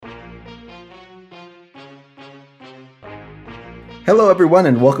Hello, everyone,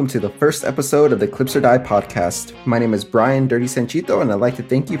 and welcome to the first episode of the Clips or Die podcast. My name is Brian Dirty Sanchito, and I'd like to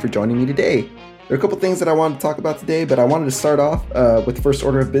thank you for joining me today. There are a couple things that I wanted to talk about today, but I wanted to start off with the first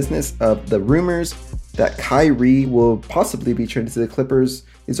order of business of the rumors that Kyrie will possibly be traded to the Clippers.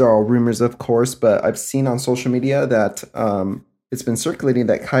 These are all rumors, of course, but I've seen on social media that it's been circulating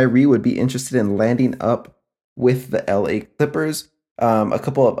that Kyrie would be interested in landing up with the LA Clippers. A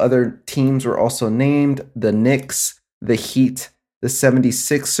couple of other teams were also named: the Knicks, the Heat, the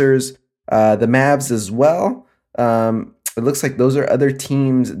 76ers, the Mavs as well. It looks like those are other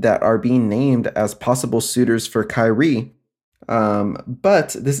teams that are being named as possible suitors for Kyrie.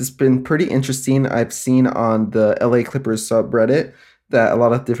 But this has been pretty interesting. I've seen on the LA Clippers subreddit that a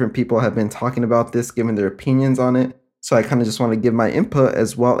lot of different people have been talking about this, giving their opinions on it. So I kind of just want to give my input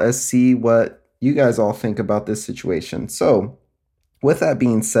as well as see what you guys all think about this situation. So with that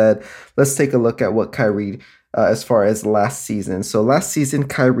being said, let's take a look at what Kyrie as far as last season. So last season,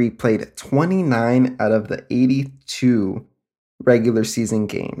 Kyrie played 29 out of the 82 regular season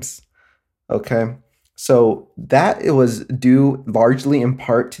games. Okay. So that it was due largely in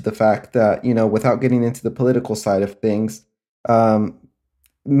part to the fact that, without getting into the political side of things,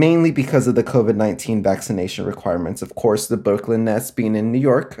 mainly because of the COVID-19 vaccination requirements. Of course, the Brooklyn Nets being in New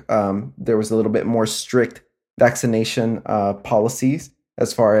York, there was a little bit more strict vaccination policies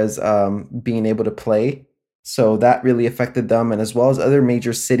as far as being able to play. So that really affected them, and as well as other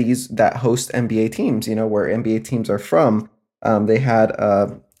major cities that host NBA teams, where NBA teams are from, they had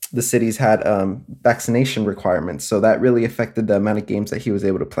the cities had vaccination requirements. So that really affected the amount of games that he was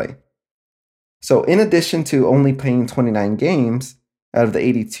able to play. So in addition to only playing 29 games out of the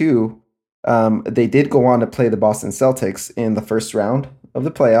 82, they did go on to play the Boston Celtics in the first round of the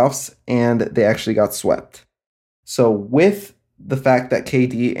playoffs, and they actually got swept. So with the fact that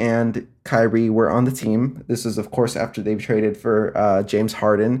KD and Kyrie were on the team, this is, of course, after they've traded for James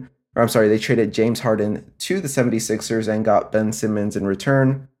Harden. They traded James Harden to the 76ers and got Ben Simmons in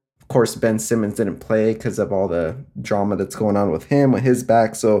return. Of course, Ben Simmons didn't play because of all the drama that's going on with him, with his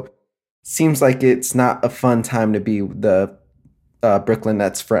back. So seems like it's not a fun time to be the Brooklyn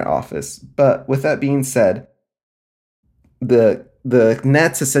Nets front office. But with that being said, the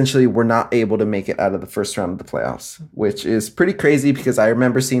Nets essentially were not able to make it out of the first round of the playoffs, which is pretty crazy because I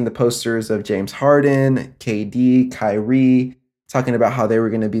remember seeing the posters of James Harden, KD, Kyrie, talking about how they were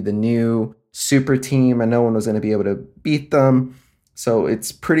going to be the new super team and no one was going to be able to beat them. So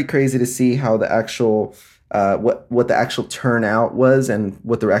it's pretty crazy to see how the actual what the actual turnout was and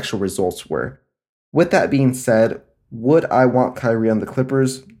what the actual results were. With that being said, would I want Kyrie on the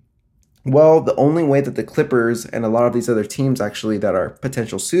Clippers? Well, the only way that the Clippers and a lot of these other teams actually that are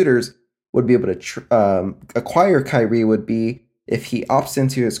potential suitors would be able to acquire Kyrie would be if he opts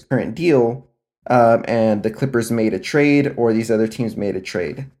into his current deal and the Clippers made a trade or these other teams made a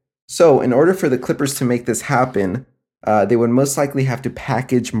trade. So in order for the Clippers to make this happen, they would most likely have to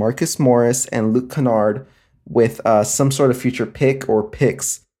package Marcus Morris and Luke Kennard with some sort of future pick or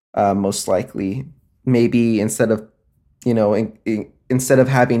picks, most likely. Maybe instead of, instead of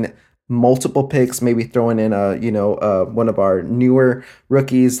having multiple picks, maybe throwing in one of our newer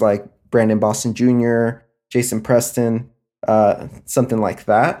rookies like Brandon Boston Jr., Jason Preston, something like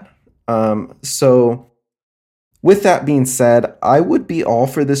that. So with that being said, I would be all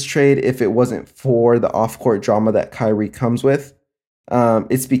for this trade if it wasn't for the off-court drama that Kyrie comes with.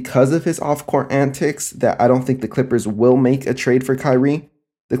 It's because of his off-court antics that I don't think the Clippers will make a trade for Kyrie.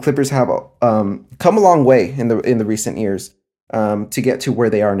 The Clippers have come a long way in the recent years. To get to where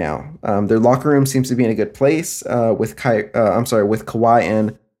they are now. Their locker room seems to be in a good place with Kawhi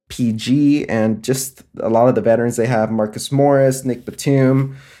and PG, and just a lot of the veterans they have: Marcus Morris, Nick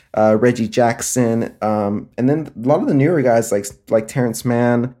Batum, Reggie Jackson, and then a lot of the newer guys like Terrence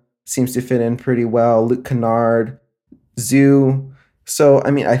Mann seems to fit in pretty well. Luke Kennard, Zoo. So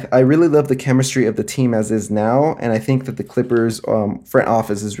I really love the chemistry of the team as is now, and I think that the Clippers front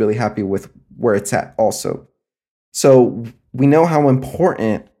office is really happy with where it's at also. So we know how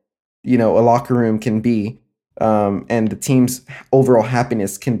important, a locker room can be, and the team's overall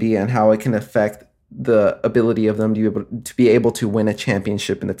happiness can be, and how it can affect the ability of them to be able to win a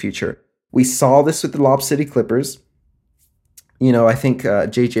championship in the future. We saw this with the Lob City Clippers. I think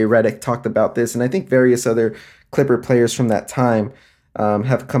JJ Redick talked about this, and I think various other Clipper players from that time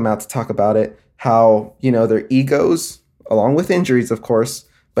have come out to talk about it, how, their egos, along with injuries, of course,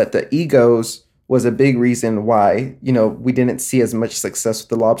 but the egos was a big reason why, we didn't see as much success with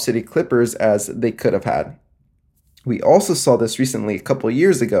the Lob City Clippers as they could have had. We also saw this recently a couple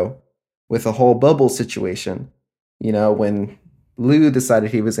years ago with the whole bubble situation, when Lou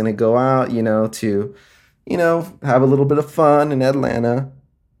decided he was going to go out, to, have a little bit of fun in Atlanta.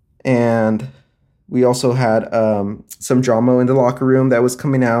 And we also had some drama in the locker room that was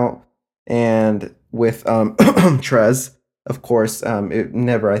coming out. And with Trez, of course, it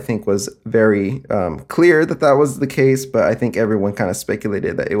never, I think, was very clear that that was the case. But I think everyone kind of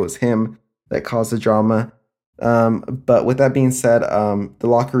speculated that it was him that caused the drama. But with that being said, the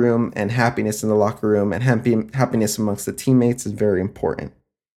locker room and happiness in the locker room and happiness amongst the teammates is very important.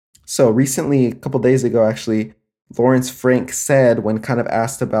 So recently, a couple days ago, actually, Lawrence Frank said when kind of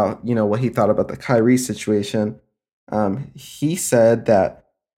asked about, what he thought about the Kyrie situation, he said that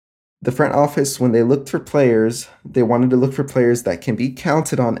the front office, when they looked for players, they wanted to look for players that can be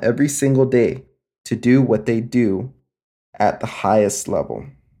counted on every single day to do what they do at the highest level.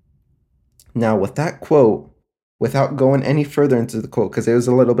 Now, with that quote, without going any further into the quote, because it was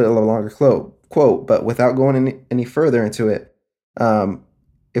a little bit of a longer quote, but without going any further into it,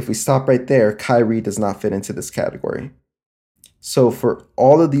 if we stop right there, Kyrie does not fit into this category. So for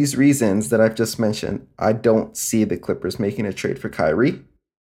all of these reasons that I've just mentioned, I don't see the Clippers making a trade for Kyrie.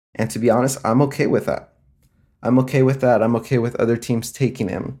 And to be honest, I'm okay with that. I'm okay with that. I'm okay with other teams taking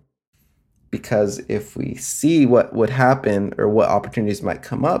him. Because if we see what would happen or what opportunities might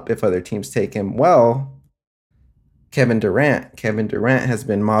come up if other teams take him, well, Kevin Durant has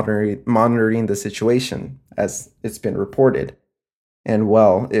been monitoring the situation as it's been reported. And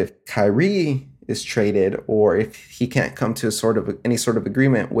well, if Kyrie is traded or if he can't come to any sort of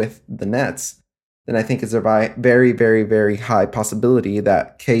agreement with the Nets, then I think it's a very, very, very high possibility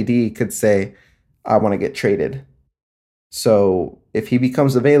that KD could say, I want to get traded. So if he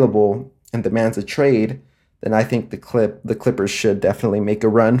becomes available and demands a trade, then I think the Clippers should definitely make a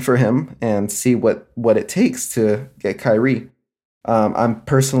run for him and see what it takes to get Kyrie. I'm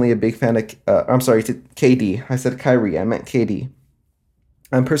personally a big fan of, to KD. I said Kyrie, I meant KD.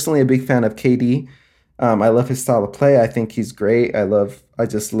 I'm personally a big fan of KD. I love his style of play. I think he's great. I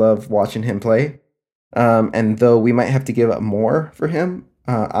just love watching him play. And though we might have to give up more for him,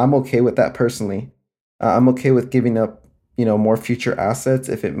 I'm okay with that personally. I'm okay with giving up, more future assets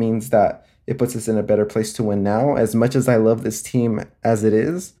if it means that it puts us in a better place to win now. As much as I love this team as it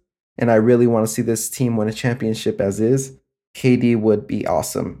is, and I really want to see this team win a championship as is, KD would be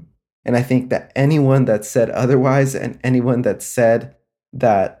awesome. And I think that anyone that said otherwise and anyone that said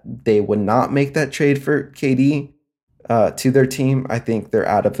that they would not make that trade for KD to their team, I think they're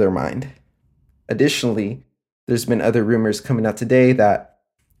out of their mind. Additionally, there's been other rumors coming out today that,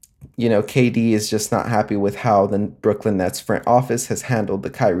 KD is just not happy with how the Brooklyn Nets front office has handled the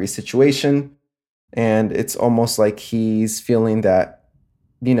Kyrie situation. And it's almost like he's feeling that,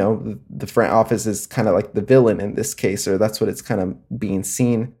 the front office is kind of like the villain in this case, or that's what it's kind of being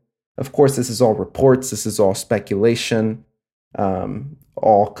seen. Of course, this is all reports. This is all speculation.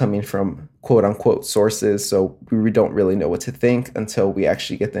 All coming from quote unquote sources. So we don't really know what to think until we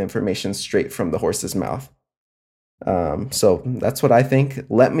actually get the information straight from the horse's mouth. So that's what I think.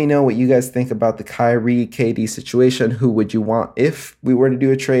 Let me know what you guys think about the Kyrie KD situation. Who would you want if we were to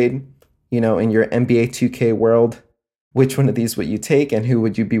do a trade, in your NBA 2K world? Which one of these would you take and who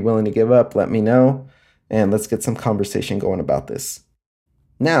would you be willing to give up? Let me know. And let's get some conversation going about this.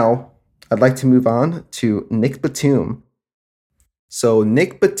 Now, I'd like to move on to Nick Batum. So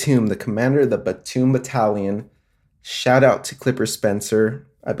Nick Batum, the commander of the Batum Battalion, shout out to Clipper Spencer.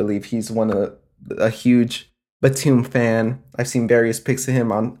 I believe he's a huge Batum fan. I've seen various pics of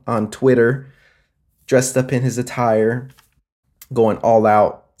him on Twitter, dressed up in his attire, going all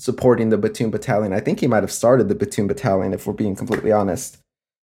out, supporting the Batum Battalion. I think he might have started the Batum Battalion, if we're being completely honest.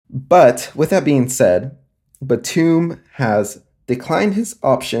 But with that being said, Batum has declined his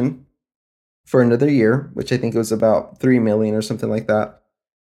option for another year, which I think it was about $3 million or something like that.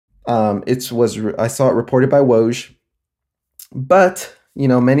 I saw it reported by Woj, but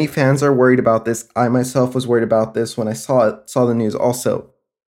many fans are worried about this. I myself was worried about this when I saw the news also.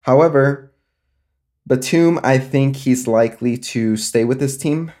 However, Batum, I think he's likely to stay with this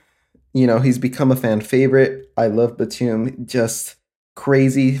team. He's become a fan favorite. I love Batum. Just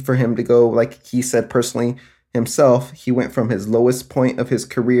crazy for him to go, like he said personally himself, he went from his lowest point of his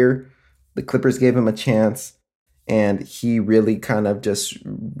career. The Clippers gave him a chance, and he really kind of just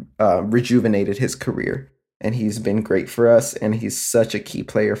rejuvenated his career. And he's been great for us, and he's such a key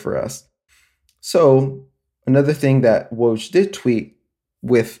player for us. So another thing that Woj did tweet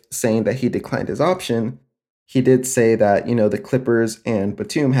with saying that he declined his option, he did say that, the Clippers and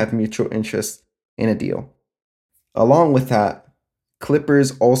Batum have mutual interest in a deal. Along with that,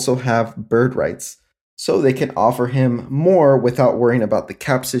 Clippers also have bird rights, so they can offer him more without worrying about the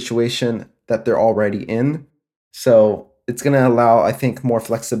cap situation that they're already in. So it's going to allow, I think, more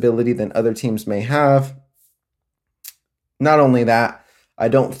flexibility than other teams may have. Not only that, I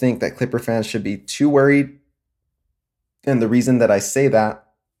don't think that Clipper fans should be too worried. And the reason that I say that,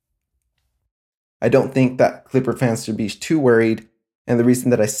 I don't think that Clipper fans should be too worried. And the reason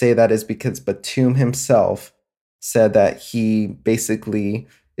that I say that is because Batum himself said that he basically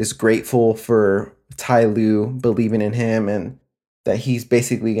is grateful for Ty Lue believing in him, and that he's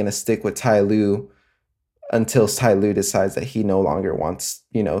basically going to stick with Ty Lue until Ty Lue decides that he no longer wants,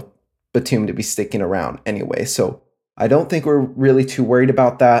 Batum to be sticking around anyway. So I don't think we're really too worried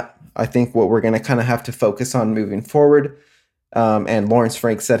about that. I think what we're going to kind of have to focus on moving forward, and Lawrence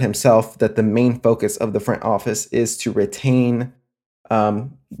Frank said himself that the main focus of the front office is to retain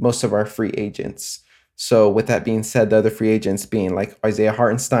most of our free agents. So with that being said, the other free agents being like Isaiah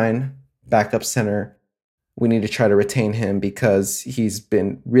Hartenstein, backup center, we need to try to retain him because he's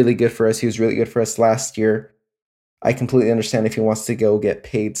been really good for us. He was really good for us last year. I completely understand if he wants to go get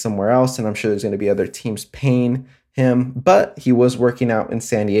paid somewhere else, and I'm sure there's going to be other teams paying him, but he was working out in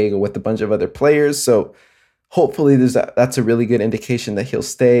San Diego with a bunch of other players, so hopefully that's a really good indication that he'll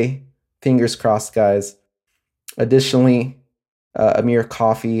stay. Fingers crossed, guys. Additionally, Amir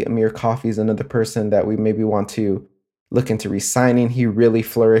Coffey. Amir Coffey is another person that we maybe want to look into re-signing. He really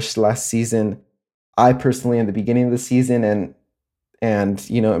flourished last season. I personally, in the beginning of the season and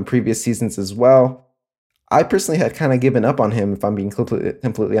in previous seasons as well, I personally had kind of given up on him, if I'm being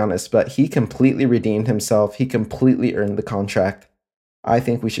completely honest, but he completely redeemed himself. He completely earned the contract. I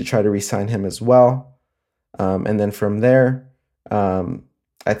think we should try to re-sign him as well. And then from there,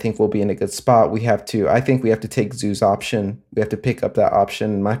 I think we'll be in a good spot. I think we have to take Zoo's option. We have to pick up that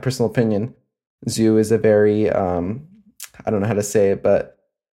option. In my personal opinion, Zoo is a very, I don't know how to say it, but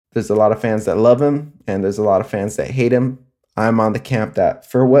there's a lot of fans that love him and there's a lot of fans that hate him. I'm on the camp that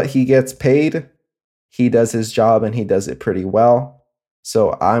for what he gets paid, he does his job and he does it pretty well.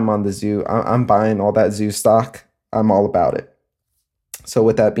 So I'm on the Zoo. I'm buying all that Zoo stock. I'm all about it. So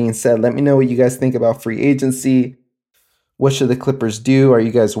with that being said, let me know what you guys think about free agency. What should the Clippers do? Are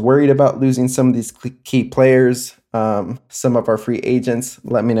you guys worried about losing some of these key players, some of our free agents?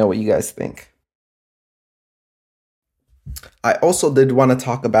 Let me know what you guys think. I also did want to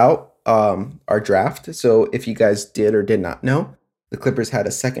talk about our draft. So if you guys did or did not know, the Clippers had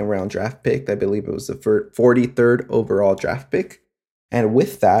a second round draft pick. I believe it was the 43rd overall draft pick. And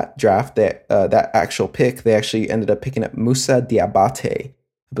with that draft, that actual pick, they actually ended up picking up Moussa Diabate.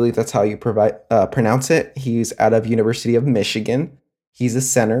 I believe that's how you pronounce it. He's out of University of Michigan. He's a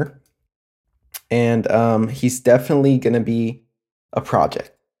center. And he's definitely going to be a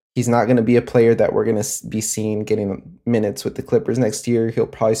project. He's not going to be a player that we're going to be seeing getting minutes with the Clippers next year. He'll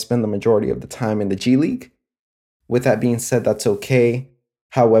probably spend the majority of the time in the G League. With that being said, that's okay.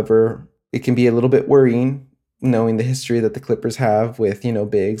 However, it can be a little bit worrying knowing the history that the Clippers have with,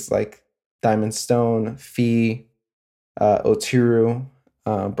 bigs like Diamond Stone, Fee, Oturu,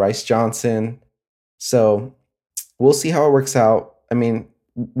 Bryce Johnson. So we'll see how it works out. I mean,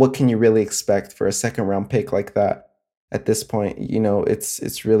 what can you really expect for a second round pick like that at this point?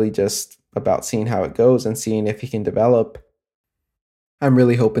 It's really just about seeing how it goes and seeing if he can develop. I'm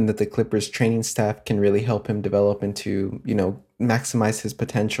really hoping that the Clippers training staff can really help him develop into, maximize his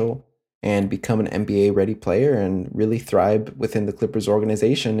potential and become an NBA ready player and really thrive within the Clippers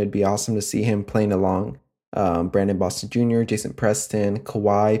organization. It'd be awesome to see him playing along Brandon Boston Jr., Jason Preston,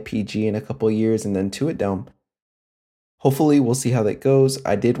 Kawhi, PG in a couple of years, and then to it down. Hopefully, we'll see how that goes.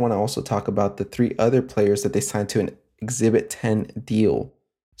 I did want to also talk about the 3 other players that they signed to an Exhibit 10 deal.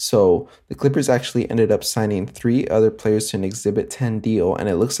 So the Clippers actually ended up signing 3 other players to an Exhibit 10 deal, and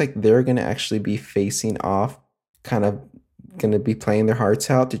it looks like they're going to actually be facing off, kind of going to be playing their hearts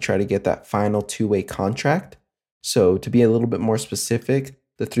out to try to get that final 2-way contract. So to be a little bit more specific,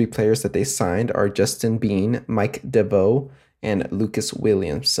 the 3 players that they signed are Justin Bean, Mike DeVoe, and Lucas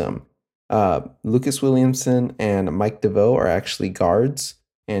Williamson. Lucas Williamson and Mike DeVoe are actually guards,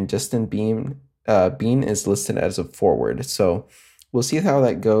 and Justin Bean is listed as a forward. So we'll see how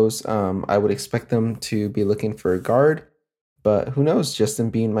that goes. I would expect them to be looking for a guard, but who knows?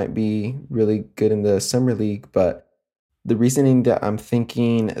 Justin Bean might be really good in the summer league. But the reasoning that I'm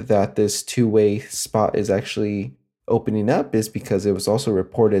thinking that this 2-way spot is actually opening up is because it was also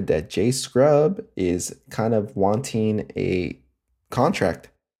reported that Jay Scrubb is kind of wanting a contract,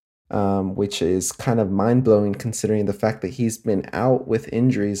 which is kind of mind-blowing considering the fact that he's been out with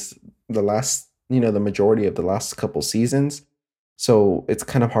injuries the majority of the last couple seasons. So it's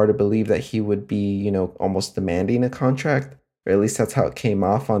kind of hard to believe that he would be, almost demanding a contract, or at least that's how it came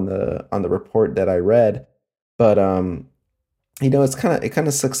off on the report that I read. But it kind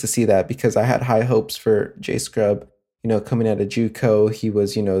of sucks to see that because I had high hopes for Jay Scrubb coming out of JUCO, he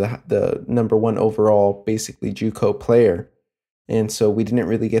was, the number one overall, basically JUCO player, and so we didn't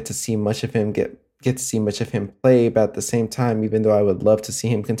really get to see much of him get to see much of him play. But at the same time, even though I would love to see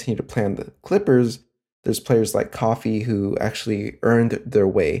him continue to play on the Clippers, there's players like Coffee who actually earned their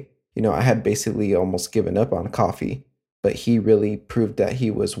way. I had basically almost given up on Coffee, but he really proved that he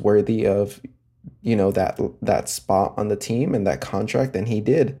was worthy of, that spot on the team and that contract, and he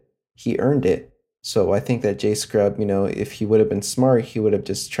did. He earned it. So I think that Jay Scrub, if he would have been smart, he would have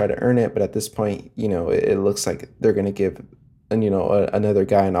just tried to earn it. But at this point, it looks like they're going to give, another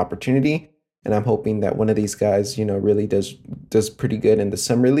guy an opportunity. And I'm hoping that one of these guys, really does pretty good in the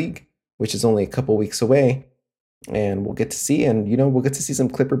summer league, which is only a couple weeks away, and we'll get to see. And we'll get to see some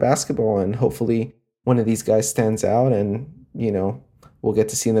Clipper basketball, and hopefully one of these guys stands out, and we'll get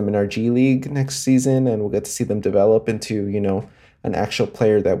to see them in our G League next season, and we'll get to see them develop into an actual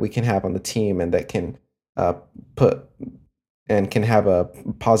player that we can have on the team and that can put and can have a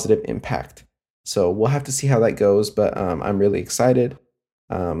positive impact. So we'll have to see how that goes, but I'm really excited.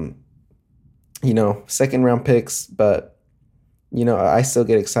 Um, second round picks, but I still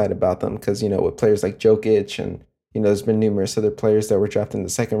get excited about them because with players like Jokic, and there's been numerous other players that were drafted in the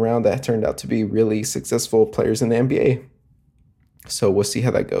second round that turned out to be really successful players in the NBA. So we'll see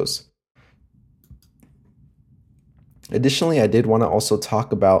how that goes. Additionally, I did want to also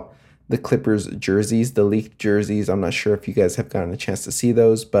talk about the Clippers jerseys, the leaked jerseys. I'm not sure if you guys have gotten a chance to see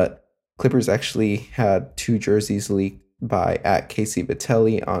those, but Clippers actually had 2 jerseys leaked by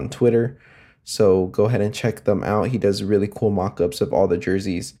 @CaseyVitelli on Twitter. So go ahead and check them out. He does really cool mock-ups of all the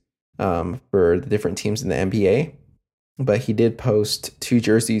jerseys for the different teams in the NBA. But he did post 2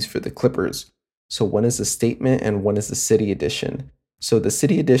 jerseys for the Clippers. So one is the statement and one is the city edition. So the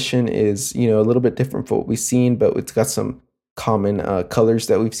city edition is, a little bit different from what we've seen, but it's got some common colors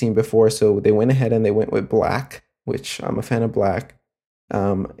that we've seen before. So they went ahead and they went with black, which I'm a fan of black.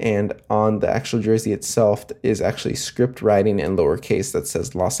 And on the actual jersey itself is actually script writing in lowercase that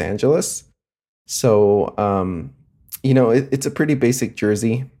says Los Angeles. So, it's a pretty basic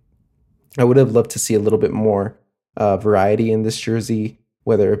jersey. I would have loved to see a little bit more variety in this jersey,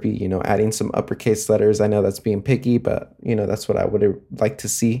 whether it be, adding some uppercase letters. I know that's being picky, but, that's what I would have liked to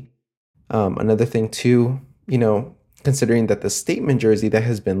see. Another thing too, considering that the statement jersey that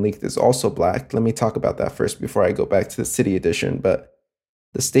has been leaked is also black. Let me talk about that first before I go back to the city edition. But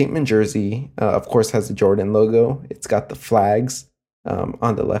the statement jersey, of course, has the Jordan logo. It's got the flags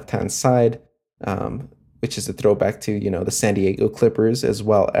on the left-hand side, which is a throwback to, the San Diego Clippers, as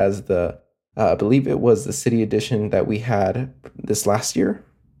well as I believe it was the city edition that we had this last year.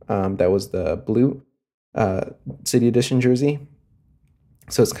 That was the blue city edition jersey.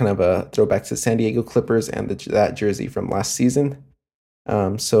 So it's kind of a throwback to San Diego Clippers and that jersey from last season.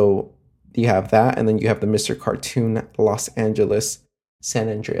 So you have that, and then you have the Mr. Cartoon Los Angeles San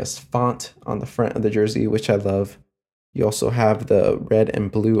Andreas font on the front of the jersey, which I love. You also have the red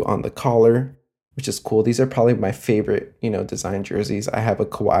and blue on the collar, which is cool. These are probably my favorite, design jerseys. I have a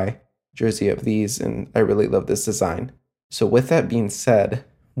Kawhi jersey of these, and I really love this design. So with that being said,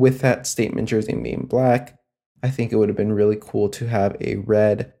 with that statement jersey being black, I think it would have been really cool to have a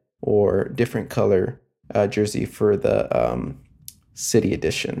red or different color jersey for the city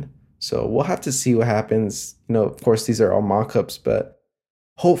edition. So we'll have to see what happens. Of course, these are all mock-ups, but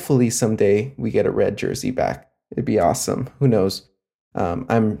hopefully someday we get a red jersey back. It'd be awesome. Who knows?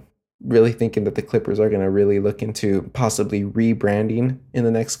 I'm really thinking that the Clippers are going to really look into possibly rebranding in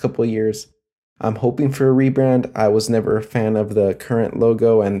the next couple of years. I'm hoping for a rebrand. I was never a fan of the current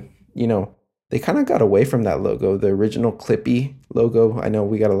logo, and they kind of got away from that logo, the original Clippy logo. I know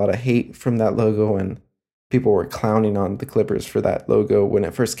we got a lot of hate from that logo, and people were clowning on the Clippers for that logo when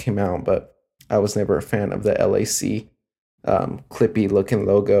it first came out, but I was never a fan of the LAC Clippy looking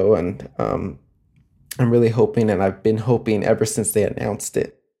logo, and I'm really hoping, and I've been hoping ever since they announced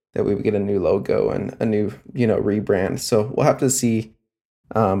it, that we would get a new logo and a new, rebrand. So we'll have to see.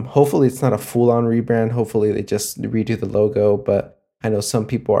 Hopefully it's not a full-on rebrand. Hopefully they just redo the logo, but I know some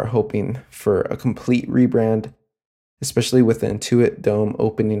people are hoping for a complete rebrand, especially with the Intuit Dome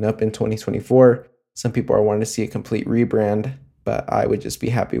opening up in 2024. Some people are wanting to see a complete rebrand, but I would just be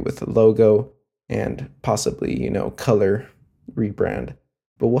happy with the logo and possibly, color rebrand.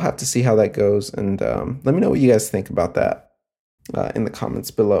 But we'll have to see how that goes, and let me know what you guys think about that in the comments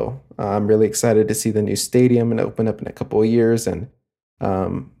below. I'm really excited to see the new stadium and open up in a couple of years, and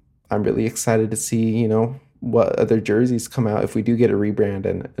I'm really excited to see, what other jerseys come out if we do get a rebrand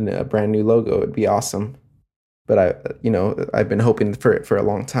and a brand new logo. It'd be awesome. But I've been hoping for it for a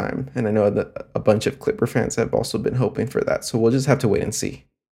long time, and I know that a bunch of Clipper fans have also been hoping for that. So we'll just have to wait and see.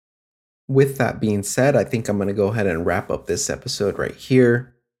 with that being said, I think I'm going to go ahead and wrap up this episode right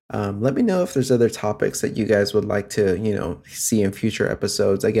here. Let me know if there's other topics that you guys would like to, see in future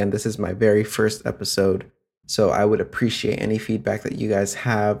episodes. Again, this is my very first episode, so I would appreciate any feedback that you guys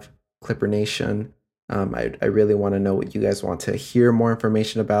have, Clipper Nation. I really want to know what you guys want to hear more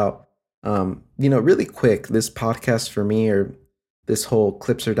information about. Really quick, this podcast for me, or this whole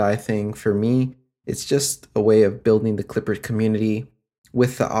Clips or Die thing for me, it's just a way of building the Clipper community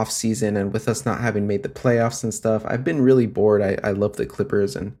with the off season and with us not having made the playoffs and stuff. I've been really bored. I love the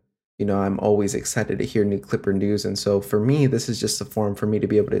Clippers, and I'm always excited to hear new Clipper news. And so for me, this is just a forum for me to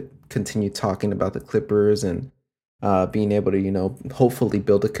be able to continue talking about the Clippers and being able to, hopefully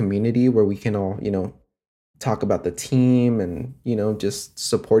build a community where we can all, talk about the team and, just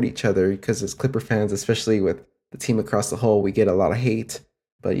support each other, because as Clipper fans, especially with the team across the hole, we get a lot of hate.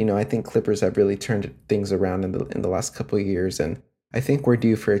 But, I think Clippers have really turned things around in the last couple of years, and I think we're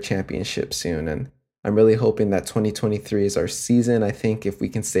due for a championship soon. And I'm really hoping that 2023 is our season. I think if we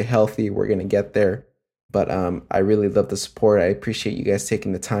can stay healthy, we're going to get there. But I really love the support. I appreciate you guys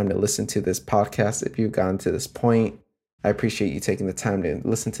taking the time to listen to this podcast. If you've gotten to this point, I appreciate you taking the time to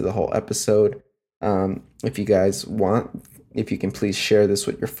listen to the whole episode. If you guys want, if you can please share this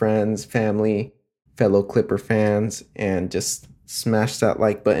with your friends, family, fellow Clipper fans, and just smash that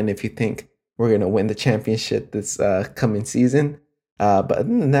like button if you think we're going to win the championship this coming season. But other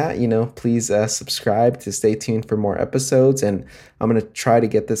than that, please subscribe to stay tuned for more episodes. And I'm going to try to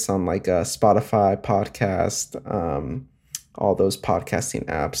get this on like Spotify podcast, all those podcasting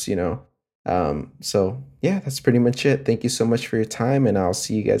apps. So yeah, that's pretty much it. Thank you so much for your time, and I'll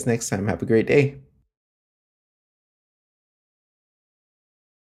see you guys next time. Have a great day.